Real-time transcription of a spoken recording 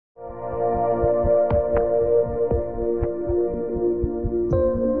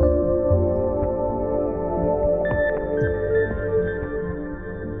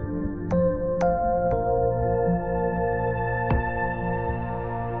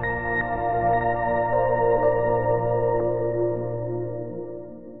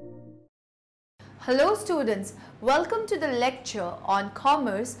Hello students, welcome to the lecture on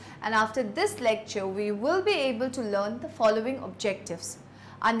commerce, and after this lecture we will be able to learn the following objectives.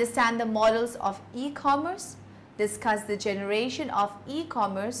 Understand the models of e-commerce, discuss the generation of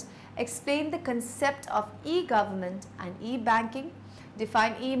e-commerce, explain the concept of e-government and e-banking,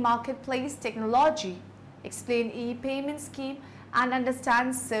 define e-marketplace technology, explain e-payment scheme and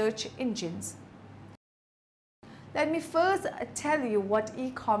understand search engines. Let me first tell you what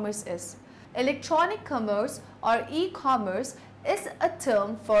e-commerce is. Electronic commerce or e-commerce is a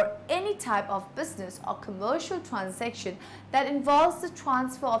term for any type of business or commercial transaction that involves the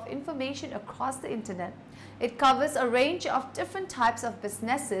transfer of information across the internet. It covers a range of different types of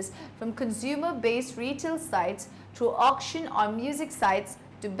businesses, from consumer-based retail sites through auction or music sites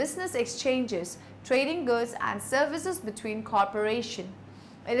to business exchanges, trading goods and services between corporations.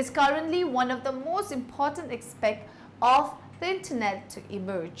 It is currently one of the most important aspects of the internet to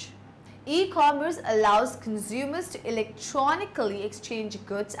emerge. E-commerce allows consumers to electronically exchange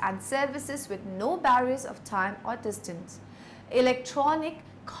goods and services with no barriers of time or distance. Electronic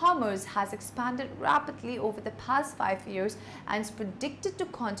commerce has expanded rapidly over the past 5 years and is predicted to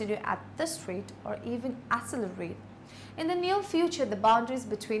continue at this rate or even accelerate. In the near future, the boundaries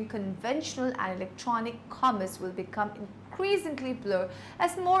between conventional and electronic commerce will become increasingly blurred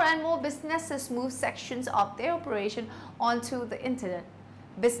as more and more businesses move sections of their operation onto the internet.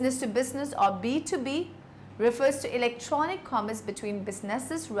 Business to business or B2B refers to electronic commerce between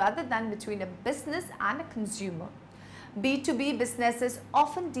businesses rather than between a business and a consumer. B2B businesses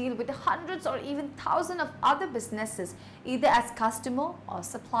often deal with hundreds or even thousands of other businesses, either as customer or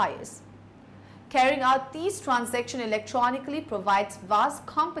suppliers. Carrying out these transactions electronically provides vast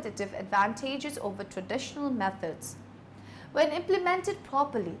competitive advantages over traditional methods. When implemented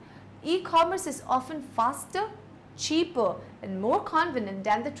properly, e-commerce is often faster, cheaper and more convenient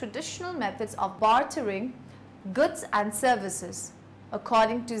than the traditional methods of bartering goods and services.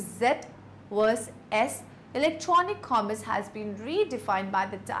 According to ZVS, electronic commerce has been redefined by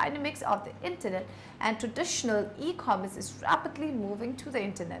the dynamics of the internet, and traditional e-commerce is rapidly moving to the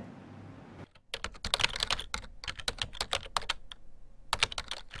internet.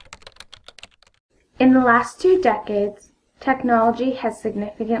 In the last 2 decades, technology has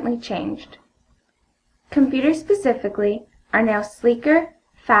significantly changed. Computers specifically are now sleeker,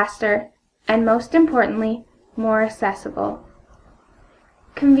 faster, and most importantly, more accessible.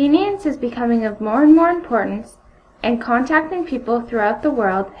 Convenience is becoming of more and more importance, and contacting people throughout the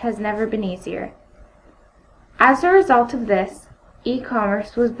world has never been easier. As a result of this,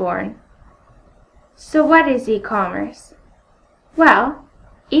 e-commerce was born. So what is e-commerce? Well,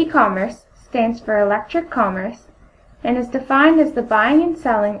 e-commerce stands for electric commerce and is defined as the buying and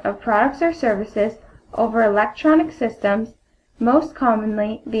selling of products or services over electronic systems, most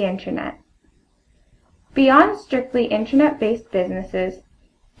commonly the internet. Beyond strictly internet-based businesses,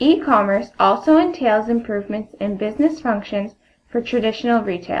 e-commerce also entails improvements in business functions for traditional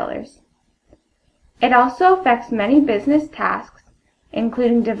retailers. It also affects many business tasks,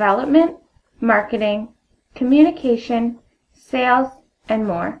 including development, marketing, communication, sales, and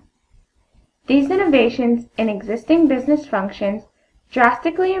more. These innovations in existing business functions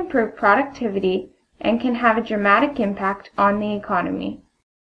drastically improve productivity and can have a dramatic impact on the economy.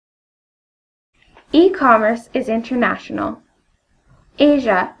 E-commerce is international.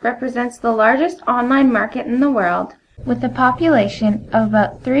 Asia represents the largest online market in the world, with a population of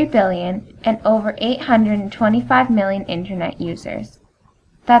about 3 billion and over 825 million internet users.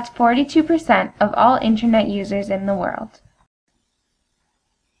 That's 42% of all internet users in the world.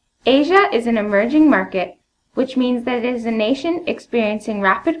 Asia is an emerging market, which means that it is a nation experiencing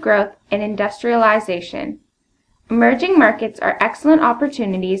rapid growth and industrialization. Emerging markets are excellent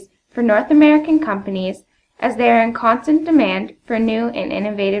opportunities for North American companies as they are in constant demand for new and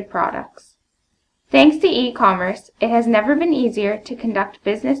innovative products. Thanks to e-commerce, it has never been easier to conduct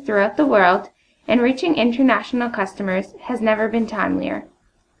business throughout the world, and reaching international customers has never been timelier.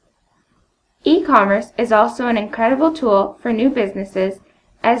 E-commerce is also an incredible tool for new businesses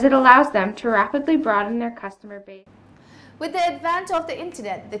as it allows them to rapidly broaden their customer base. With the advent of the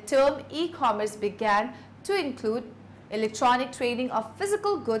internet, the term e-commerce began to include electronic trading of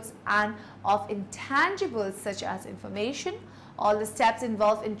physical goods and of intangibles such as information. All the steps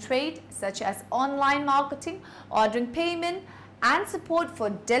involved in trade, such as online marketing, ordering payment, and support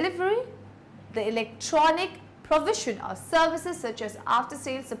for delivery, the electronic provision of services such as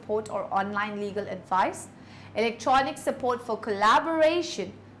after-sales support or online legal advice, electronic support for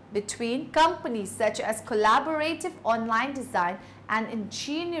collaboration between companies such as collaborative online design and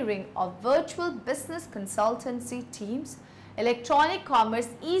engineering or virtual business consultancy teams, Electronic commerce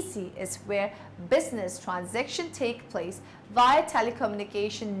 (EC) is where business transactions take place via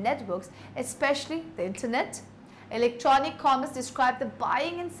telecommunication networks, especially the internet. Electronic commerce describes the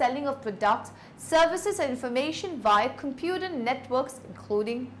buying and selling of products, services and information via computer networks,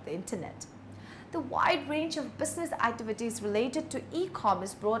 including the internet. The wide range of business activities related to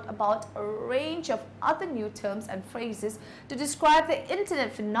e-commerce brought about a range of other new terms and phrases to describe the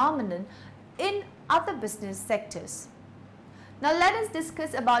internet phenomenon in other business sectors. Now let us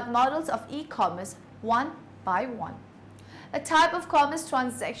discuss about models of e-commerce one by one. A type of commerce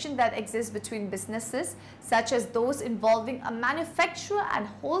transaction that exists between businesses, such as those involving a manufacturer and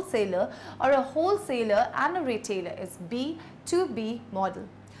wholesaler or a wholesaler and a retailer, is B2B model.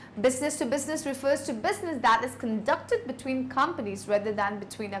 Business to business refers to business that is conducted between companies rather than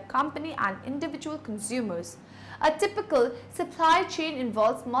between a company and individual consumers. A typical supply chain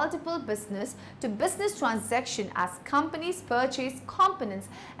involves multiple business to business transactions as companies purchase components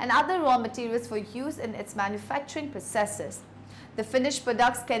and other raw materials for use in its manufacturing processes. The finished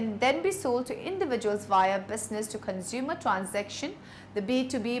products can then be sold to individuals via business to consumer transaction. The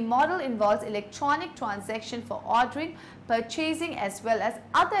B2B model involves electronic transaction for ordering, purchasing as well as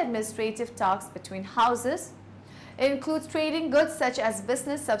other administrative tasks between houses. It includes trading goods such as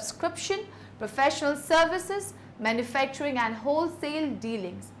business subscription, professional services, manufacturing and wholesale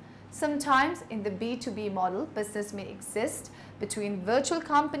dealings. Sometimes in the B2B model, business may exist between virtual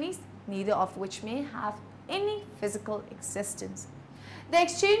companies, neither of which may have any physical existence. The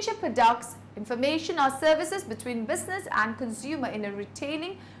exchange of products, information or services between business and consumer in a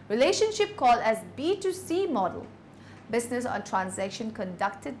retailing relationship called as B2C model. Business or transaction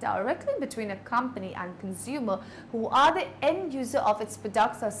conducted directly between a company and consumer who are the end user of its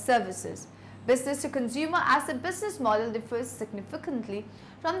products or services. Business to consumer as a business model differs significantly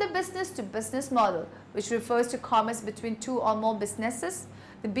from the business to business model, which refers to commerce between two or more businesses.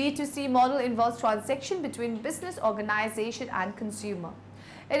 The B2C model involves transaction between business organization and consumer.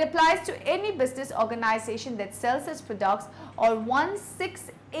 It applies to any business organization that sells its products or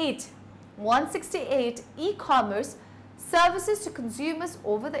 168 e-commerce services to consumers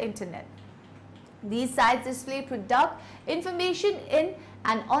over the internet. These sites display product information in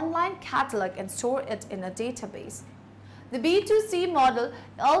an online catalog and store it in a database. The B2C model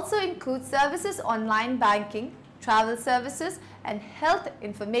also includes services online banking, travel services and health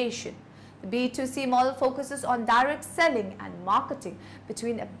information. The B2C model focuses on direct selling and marketing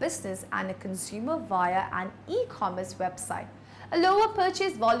between a business and a consumer via an e-commerce website. A lower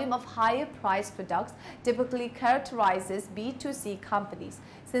purchase volume of higher priced products typically characterizes B2C companies.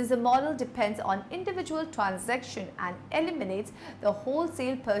 Since the model depends on individual transaction and eliminates the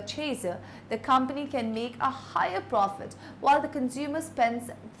wholesale purchaser, the company can make a higher profit while the consumer spends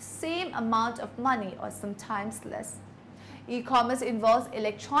the same amount of money or sometimes less. E-commerce involves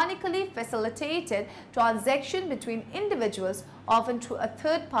electronically facilitated transaction between individuals, often through a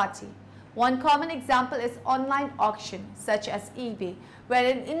third party. One common example is online auction, such as eBay,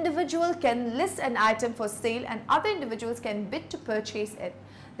 where an individual can list an item for sale and other individuals can bid to purchase it.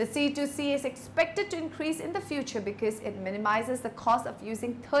 The C2C is expected to increase in the future because it minimizes the cost of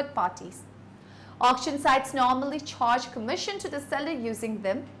using third parties. Auction sites normally charge commission to the seller using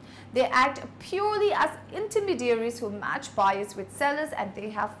them. They act purely as intermediaries who match buyers with sellers, and they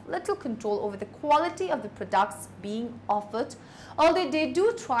have little control over the quality of the products being offered, although they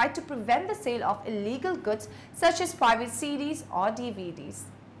do try to prevent the sale of illegal goods such as private CDs or DVDs.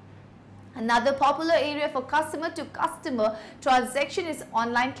 Another popular area for customer-to-customer transaction is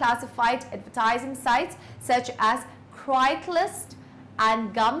online classified advertising sites such as Craigslist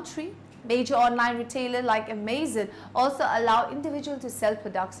and Gumtree. Major online retailers like Amazon also allow individuals to sell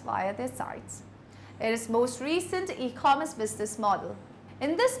products via their sites. It is most recent e-commerce business model.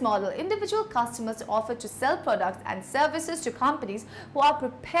 In this model, individual customers offer to sell products and services to companies who are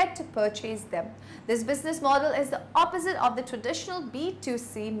prepared to purchase them. This business model is the opposite of the traditional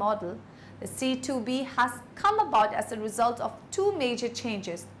B2C model. The C2B has come about as a result of two major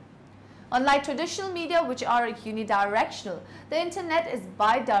changes. Unlike traditional media, which are unidirectional, the internet is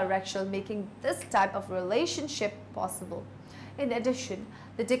bidirectional, making this type of relationship possible. In addition,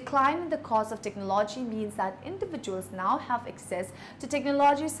 the decline in the cost of technology means that individuals now have access to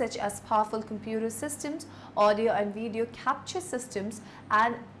technologies such as powerful computer systems, audio and video capture systems,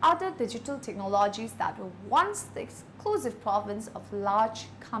 and other digital technologies that were once the exclusive province of large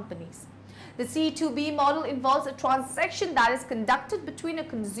companies. The C2B model involves a transaction that is conducted between a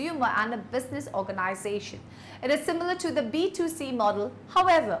consumer and a business organization. It is similar to the B2C model.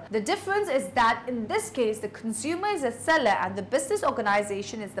 However, the difference is that in this case, the consumer is a seller and the business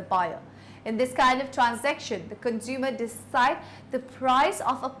organization is the buyer. In this kind of transaction, the consumer decides the price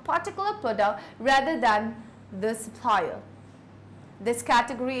of a particular product rather than the supplier. This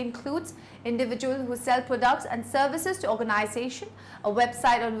category includes individuals who sell products and services to organizations, a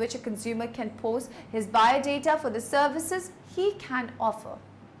website on which a consumer can post his buyer data for the services he can offer.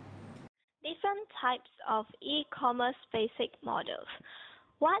 Different types of e-commerce basic models.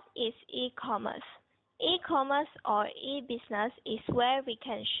 What is e-commerce? E-commerce or e-business is where we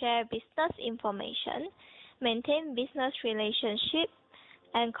can share business information, maintain business relationships,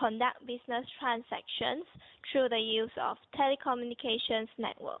 and conduct business transactions through the use of telecommunications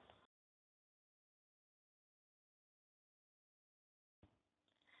network.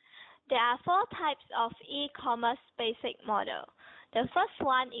 There are four types of e-commerce basic model. The first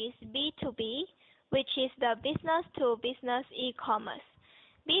one is B2B, which is the business-to-business e-commerce.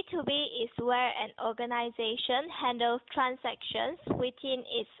 B2B is where an organization handles transactions within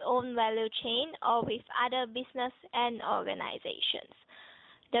its own value chain or with other business and organizations.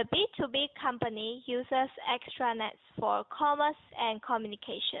 The B2B company uses extranets for commerce and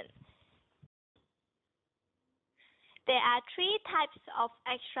communication. There are three types of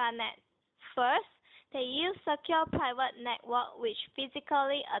extranets. First, they use secure private network which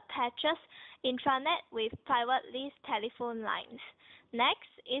physically attaches intranet with privately telephone lines.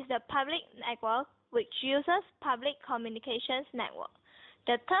 Next is the public network which uses public communications network.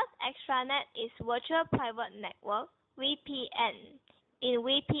 The third extranet is virtual private network, VPN. In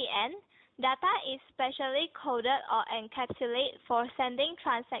VPN, data is specially coded or encapsulated for sending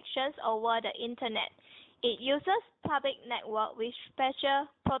transactions over the internet. It uses public network with special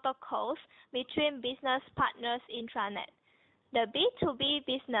protocols between business partners intranet. The B2B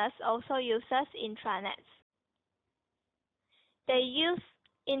business also uses intranets. They use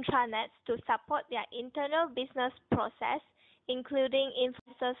intranets to support their internal business process, including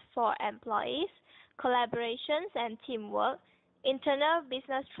invoices for employees, collaborations and teamwork, internal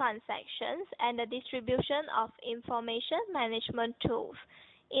business transactions, and the distribution of information management tools.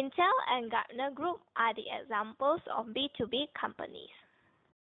 Intel and Gartner Group are the examples of B2B companies.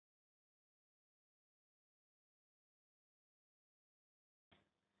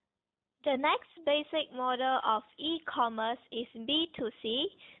 The next basic model of e-commerce is B2C,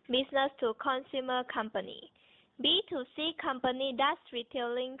 business-to-consumer company. B2C company does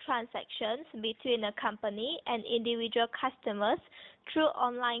retailing transactions between a company and individual customers through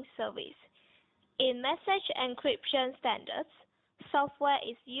online service. In message encryption standards, software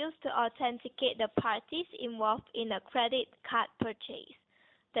is used to authenticate the parties involved in a credit card purchase.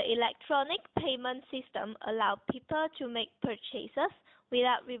 The electronic payment system allows people to make purchases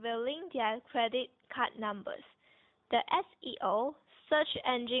without revealing their credit card numbers. The SEO, search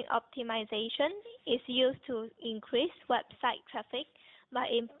engine optimization, is used to increase website traffic by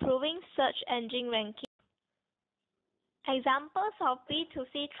improving search engine ranking. Examples of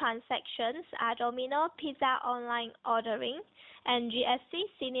B2C transactions are Domino Pizza online ordering and GSC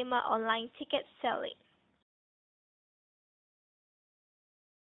Cinema online ticket selling.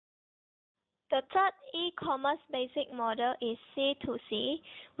 The third e-commerce basic model is C2C,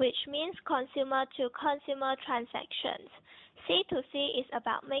 which means consumer-to-consumer transactions. C2C is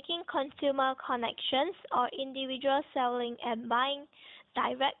about making consumer connections or individuals selling and buying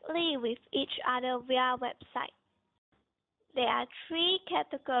directly with each other via website. There are three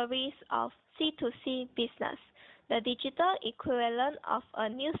categories of C2C business: the digital equivalent of a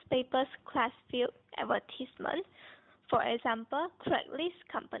newspaper's class-filled advertisement, for example, Craigslist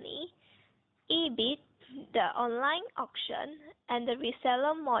company, eBit, the online auction, and the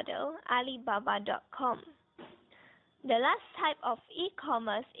reseller model, Alibaba.com. The last type of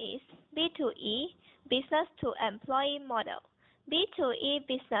e-commerce is B2E, business-to-employee model. B2E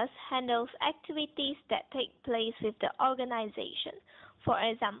business handles activities that take place with the organization. For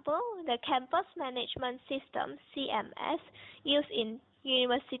example, the campus management system, CMS, used in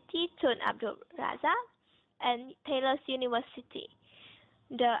University Tun Abdul Razak and Taylor's University.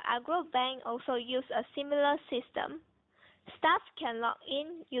 The Agro Bank also uses a similar system. Staff can log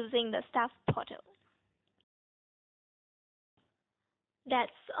in using the staff portal.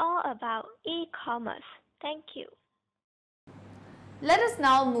 That's all about e-commerce. Thank you. Let us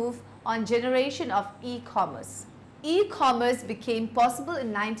now move on generation of e-commerce. E-commerce became possible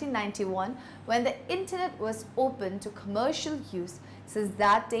in 1991 when the internet was open to commercial use. Since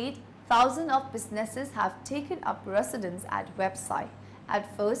that date, thousands of businesses have taken up residence at website.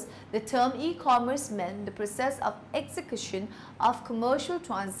 At first, the term e-commerce meant the process of execution of commercial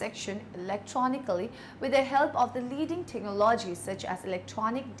transaction electronically with the help of the leading technologies such as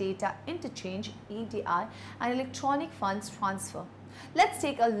electronic data interchange (EDI) and electronic funds transfer. Let's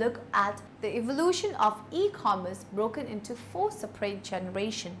take a look at the evolution of e-commerce broken into 4 separate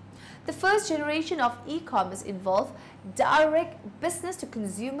generations. The first generation of e-commerce involved direct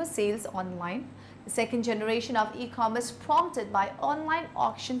business-to-consumer sales online. The second generation of e-commerce, prompted by online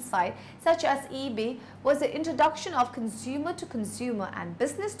auction sites such as eBay, was the introduction of consumer-to-consumer and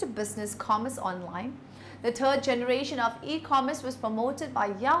business-to-business commerce online. The third generation of e-commerce was promoted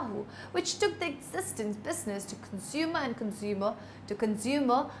by Yahoo, which took the existing business to consumer and consumer to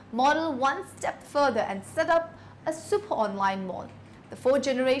consumer model one step further and set up a super online mall. The fourth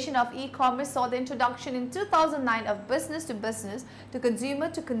generation of e-commerce saw the introduction in 2009 of business to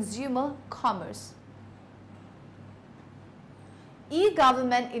consumer commerce.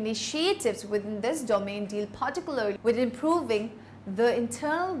 E-government initiatives within this domain deal particularly with improving the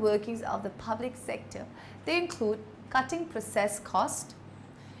internal workings of the public sector. They include cutting process cost,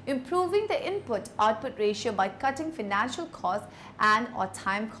 improving the input-output ratio by cutting financial costs and/or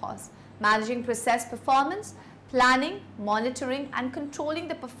time costs, managing process performance, planning, monitoring and controlling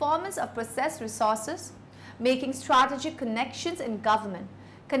the performance of process resources, making strategic connections in government,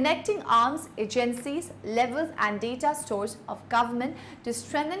 connecting arms, agencies, levels and data stores of government to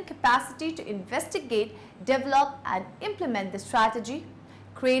strengthen capacity to investigate, develop and implement the strategy,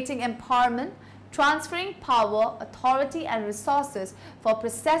 creating empowerment, transferring power, authority and resources for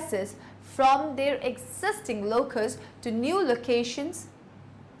processes from their existing locus to new locations.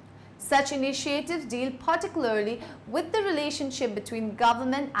 Such initiatives deal particularly with the relationship between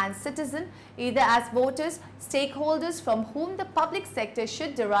government and citizen, either as voters, stakeholders from whom the public sector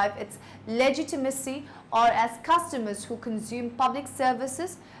should derive its legitimacy, or as customers who consume public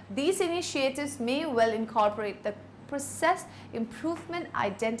services. These initiatives may well incorporate the process improvement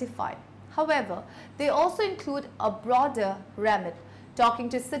identified. However, they also include a broader remit, talking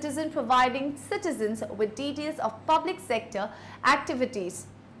to citizens, providing citizens with details of public sector activities.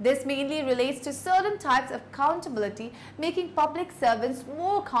 This mainly relates to certain types of accountability, making public servants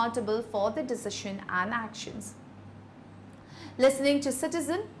more accountable for their decisions and actions. Listening to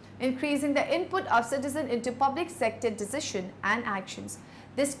citizens, increasing the input of citizens into public sector decisions and actions.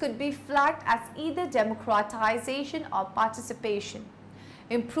 This could be flagged as either democratization or participation.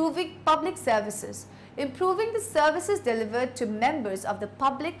 Improving public services. Improving the services delivered to members of the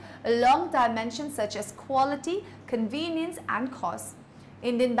public along dimensions such as quality, convenience and cost.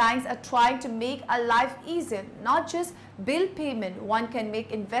 Indian banks are trying to make our life easier, not just bill payment. One can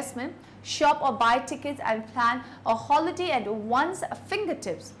make investment, shop or buy tickets and plan a holiday at one's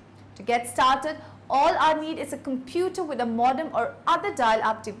fingertips. To get started, all I need is a computer with a modem or other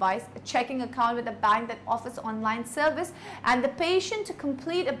dial-up device, a checking account with a bank that offers online service, and the patience to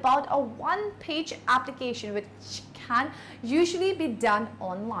complete about a one-page application, which can usually be done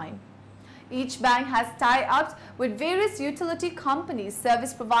online. Each bank has tie-ups with various utility companies,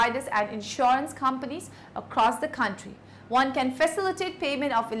 service providers and insurance companies across the country. One can facilitate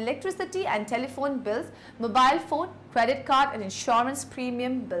payment of electricity and telephone bills, mobile phone, credit card and insurance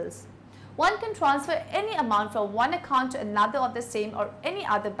premium bills. One can transfer any amount from one account to another of the same or any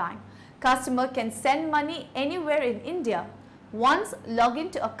other bank. Customer can send money anywhere in India. Once log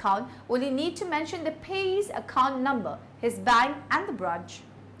into account, only need to mention the payee's account number, his bank and the branch.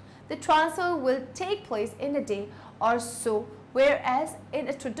 The transfer will take place in a day or so, whereas in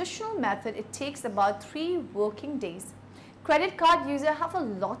a traditional method it takes about 3 working days. Credit card users have a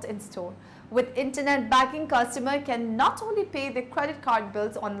lot in store. With internet banking, customer can not only pay their credit card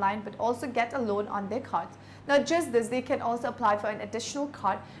bills online but also get a loan on their cards. Not just this, they can also apply for an additional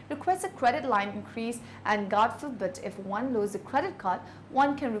card, request a credit line increase, and God forbid if one loses a credit card,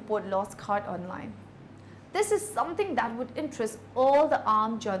 one can report lost card online. This is something that would interest all the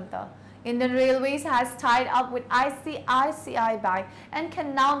armed junta. Indian Railways has tied up with ICICI Bank and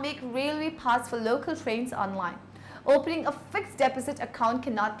can now make railway pass for local trains online. Opening a fixed deposit account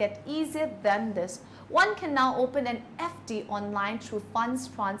cannot get easier than this. One can now open an FD online through funds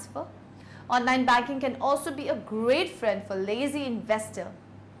transfer. Online banking can also be a great friend for lazy investor.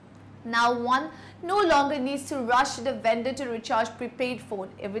 Now one no longer needs to rush to the vendor to recharge prepaid phone.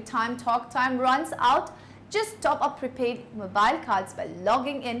 Every time talk time runs out, just top up prepaid mobile cards by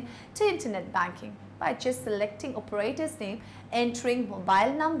logging in to internet banking. By just selecting operator's name, entering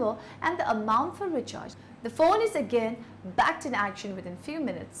mobile number and the amount for recharge, the phone is again back in action within few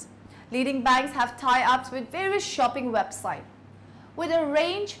minutes. Leading banks have tie-ups with various shopping websites. With a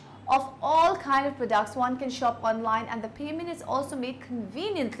range of all kinds of products, one can shop online and the payment is also made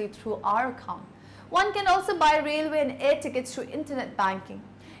conveniently through our account. One can also buy railway and air tickets through internet banking.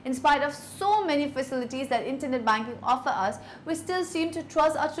 In spite of so many facilities that internet banking offers us, we still seem to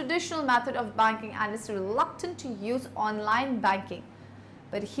trust our traditional method of banking and is reluctant to use online banking.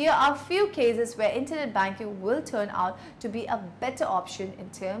 But here are a few cases where internet banking will turn out to be a better option in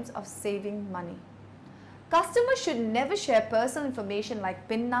terms of saving money. Customers should never share personal information like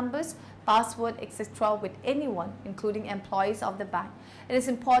PIN numbers, password, etc. with anyone, including employees of the bank. It is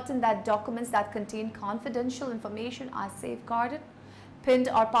important that documents that contain confidential information are safeguarded. PIN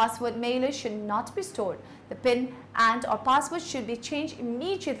or password mailers should not be stored. The PIN and or password should be changed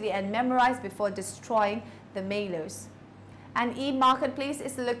immediately and memorized before destroying the mailers. An e-marketplace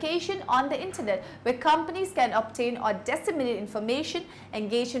is a location on the internet where companies can obtain or disseminate information,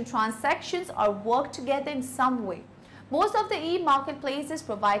 engage in transactions, or work together in some way. Most of the e-marketplaces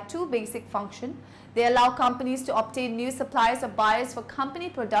provide two basic functions. They allow companies to obtain new suppliers or buyers for company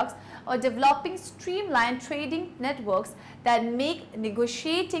products, or developing streamlined trading networks that make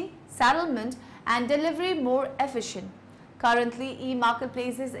negotiating, settlement, and delivery more efficient. Currently,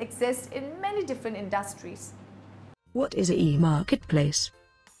 e-marketplaces exist in many different industries. What is an e-marketplace?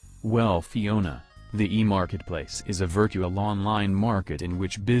 Well, Fiona, the e-marketplace is a virtual online market in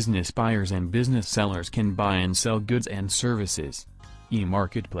which business buyers and business sellers can buy and sell goods and services.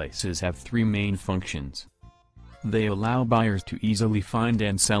 E-marketplaces have three main functions. They allow buyers to easily find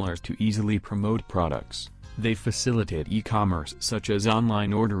and sellers to easily promote products. They facilitate e-commerce such as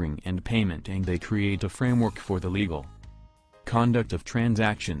online ordering and payment, and they create a framework for the legal conduct of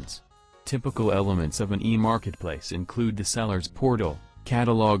transactions. Typical elements of an e-marketplace include the seller's portal,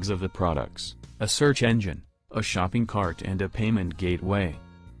 catalogs of the products, a search engine, a shopping cart, and a payment gateway.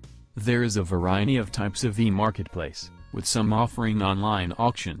 There is a variety of types of e-marketplace, with some offering online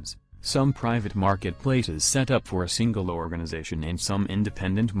auctions, some private marketplaces set up for a single organization, and some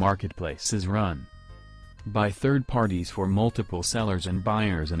independent marketplaces run by third parties for multiple sellers and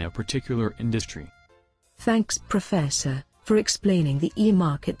buyers in a particular industry. Thanks, Professor, for explaining the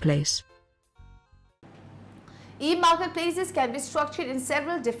e-marketplace. E-marketplaces can be structured in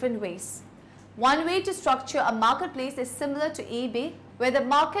several different ways. One way to structure a marketplace is similar to eBay, where the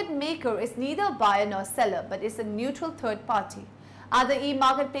market maker is neither a buyer nor seller but is a neutral third party. Other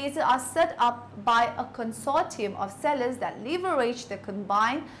e-marketplaces are set up by a consortium of sellers that leverage their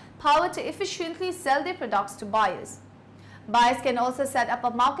combined power to efficiently sell their products to buyers. Buyers can also set up a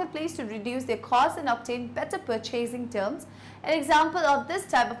marketplace to reduce their costs and obtain better purchasing terms. An example of this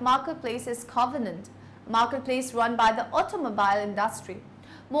type of marketplace is Covenant, a marketplace run by the automobile industry.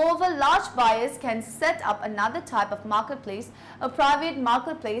 Moreover, large buyers can set up another type of marketplace, a private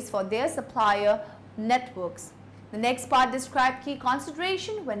marketplace for their supplier networks. The next part describes key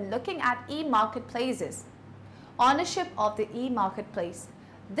consideration when looking at e-marketplaces. Ownership of the e-marketplace.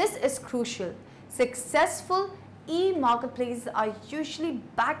 This is crucial. Successful e-marketplaces are usually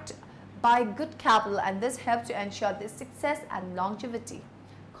backed by good capital, and this helps to ensure their success and longevity.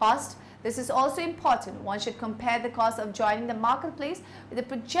 Cost. This is also important. One should compare the cost of joining the marketplace with the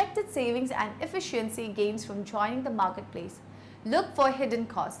projected savings and efficiency gains from joining the marketplace. Look for hidden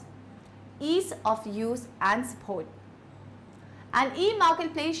costs. Ease of use and support. An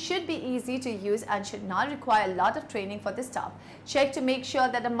e-marketplace should be easy to use and should not require a lot of training for the staff. Check to make sure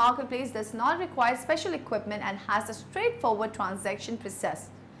that the marketplace does not require special equipment and has a straightforward transaction process.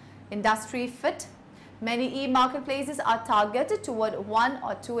 Industry fit. Many e-marketplaces are targeted toward one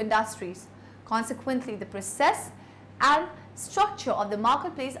or two industries. Consequently, the process and structure of the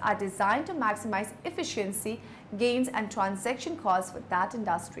marketplace are designed to maximize efficiency, gains, and transaction costs for that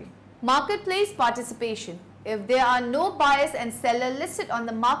industry. Marketplace participation. If there are no buyers and sellers listed on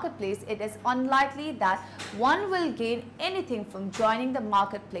the marketplace, it is unlikely that one will gain anything from joining the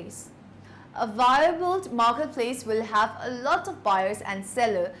marketplace. A viable marketplace will have a lot of buyers and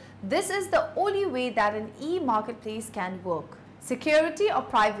sellers. This is the only way that an e-marketplace can work. Security or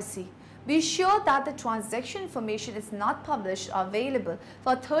privacy. Be sure that the transaction information is not published or available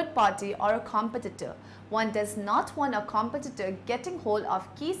for a third party or a competitor. One does not want a competitor getting hold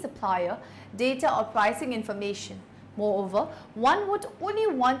of key supplier data or pricing information. Moreover, one would only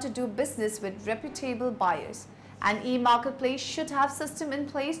want to do business with reputable buyers. An e-marketplace should have systems in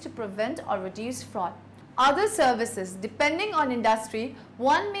place to prevent or reduce fraud. Other services. Depending on industry,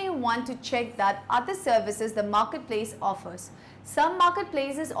 one may want to check that other services the marketplace offers. Some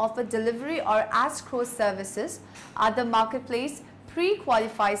marketplaces offer delivery or escrow services. Other marketplaces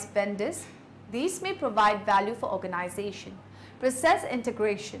pre-qualifies vendors. These may provide value for organization. Process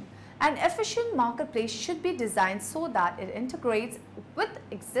integration. An efficient marketplace should be designed so that it integrates with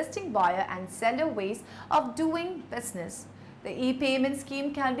existing buyer and seller ways of doing business. The e-payment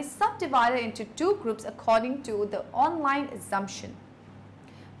scheme can be subdivided into two groups according to the online assumption.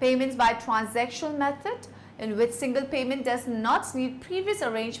 Payments by transactional method, in which single payment does not need previous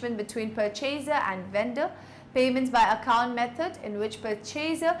arrangement between purchaser and vendor. Payments by account method, in which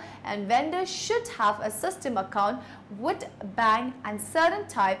purchaser and vendor should have a system account with bank and certain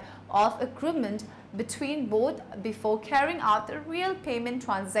type of agreement between both before carrying out the real payment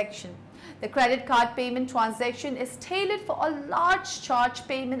transaction. The credit card payment transaction is tailored for a large charge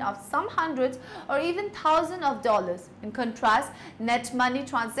payment of some hundreds or even thousands of dollars. In contrast, net money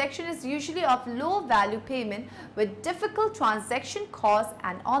transaction is usually of low value payment with difficult transaction costs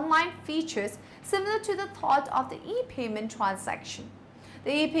and online features similar to the thought of the e-payment transaction.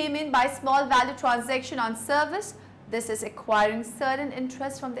 The e-payment by small value transaction on service, this is acquiring certain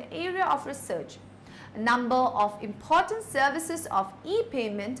interest from the area of research. A number of important services of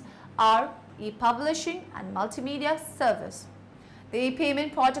e-payment are e-publishing and multimedia service. The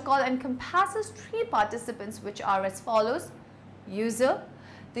e-payment protocol encompasses three participants, which are as follows. User.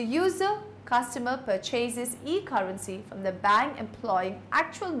 The user customer purchases e-currency from the bank employing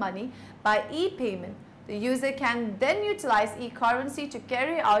actual money by e-payment. The user can then utilize e-currency to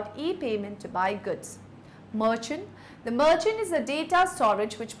carry out e-payment to buy goods. Merchant. The merchant is a data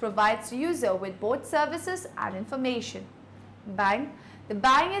storage which provides user with both services and information. Bank. The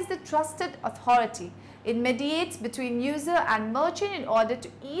bank is the trusted authority. It mediates between user and merchant in order to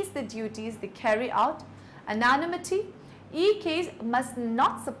ease the duties they carry out. Anonymity. E-case must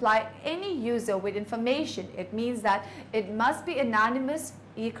not supply any user with information. It means that it must be anonymous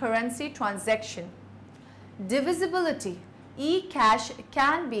e-currency transaction. Divisibility. E-cash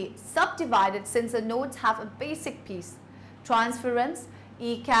can be subdivided since the notes have a basic piece. Transference.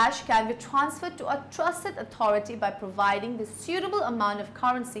 E-cash can be transferred to a trusted authority by providing the suitable amount of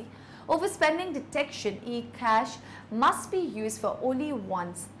currency. Overspending detection. E-cash must be used for only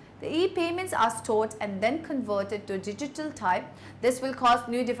once. The e-payments are stored and then converted to digital type. This will cause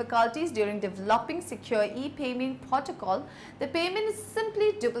new difficulties during developing secure e-payment protocol. The payment is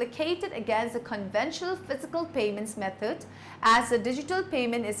simply duplicated against the conventional physical payments method, as the digital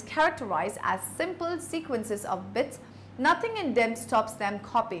payment is characterized as simple sequences of bits. Nothing in them stops them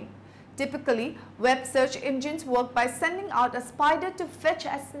copying. Typically, web search engines work by sending out a spider to fetch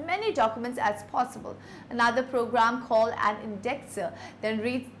as many documents as possible. Another program called an indexer then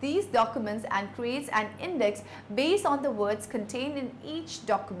reads these documents and creates an index based on the words contained in each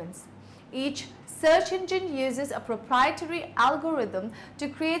document. Each search engine uses a proprietary algorithm to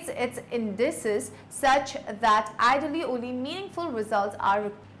create its indices such that ideally only meaningful results are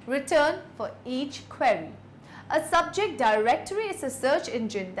returned for each query. A subject directory is a search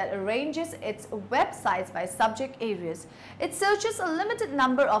engine that arranges its websites by subject areas. It searches a limited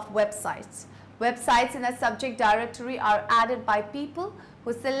number of websites. Websites in a subject directory are added by people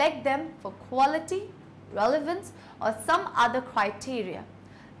who select them for quality, relevance, or some other criteria.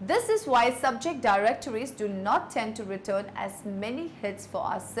 This is why subject directories do not tend to return as many hits for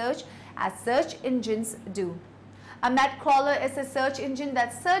our search as search engines do. A Metcrawler is a search engine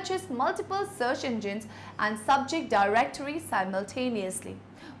that searches multiple search engines and subject directories simultaneously.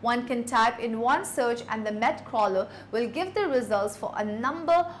 One can type in one search and the Metcrawler will give the results for a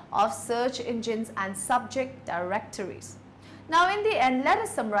number of search engines and subject directories. Now in the end, let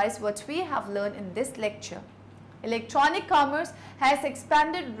us summarize what we have learned in this lecture. Electronic commerce has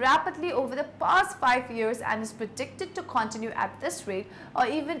expanded rapidly over the past 5 years and is predicted to continue at this rate or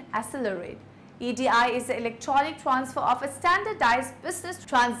even accelerate. EDI is the electronic transfer of a standardized business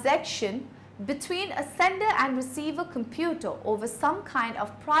transaction between a sender and receiver computer over some kind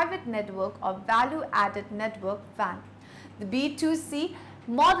of private network or value-added network WAN. The B2C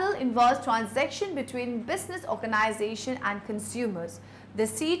model involves transaction between business organization and consumers. The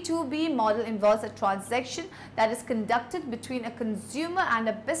C2B model involves a transaction that is conducted between a consumer and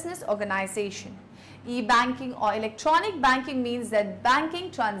a business organization. E-banking or electronic banking means that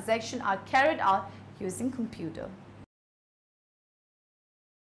banking transactions are carried out using computer.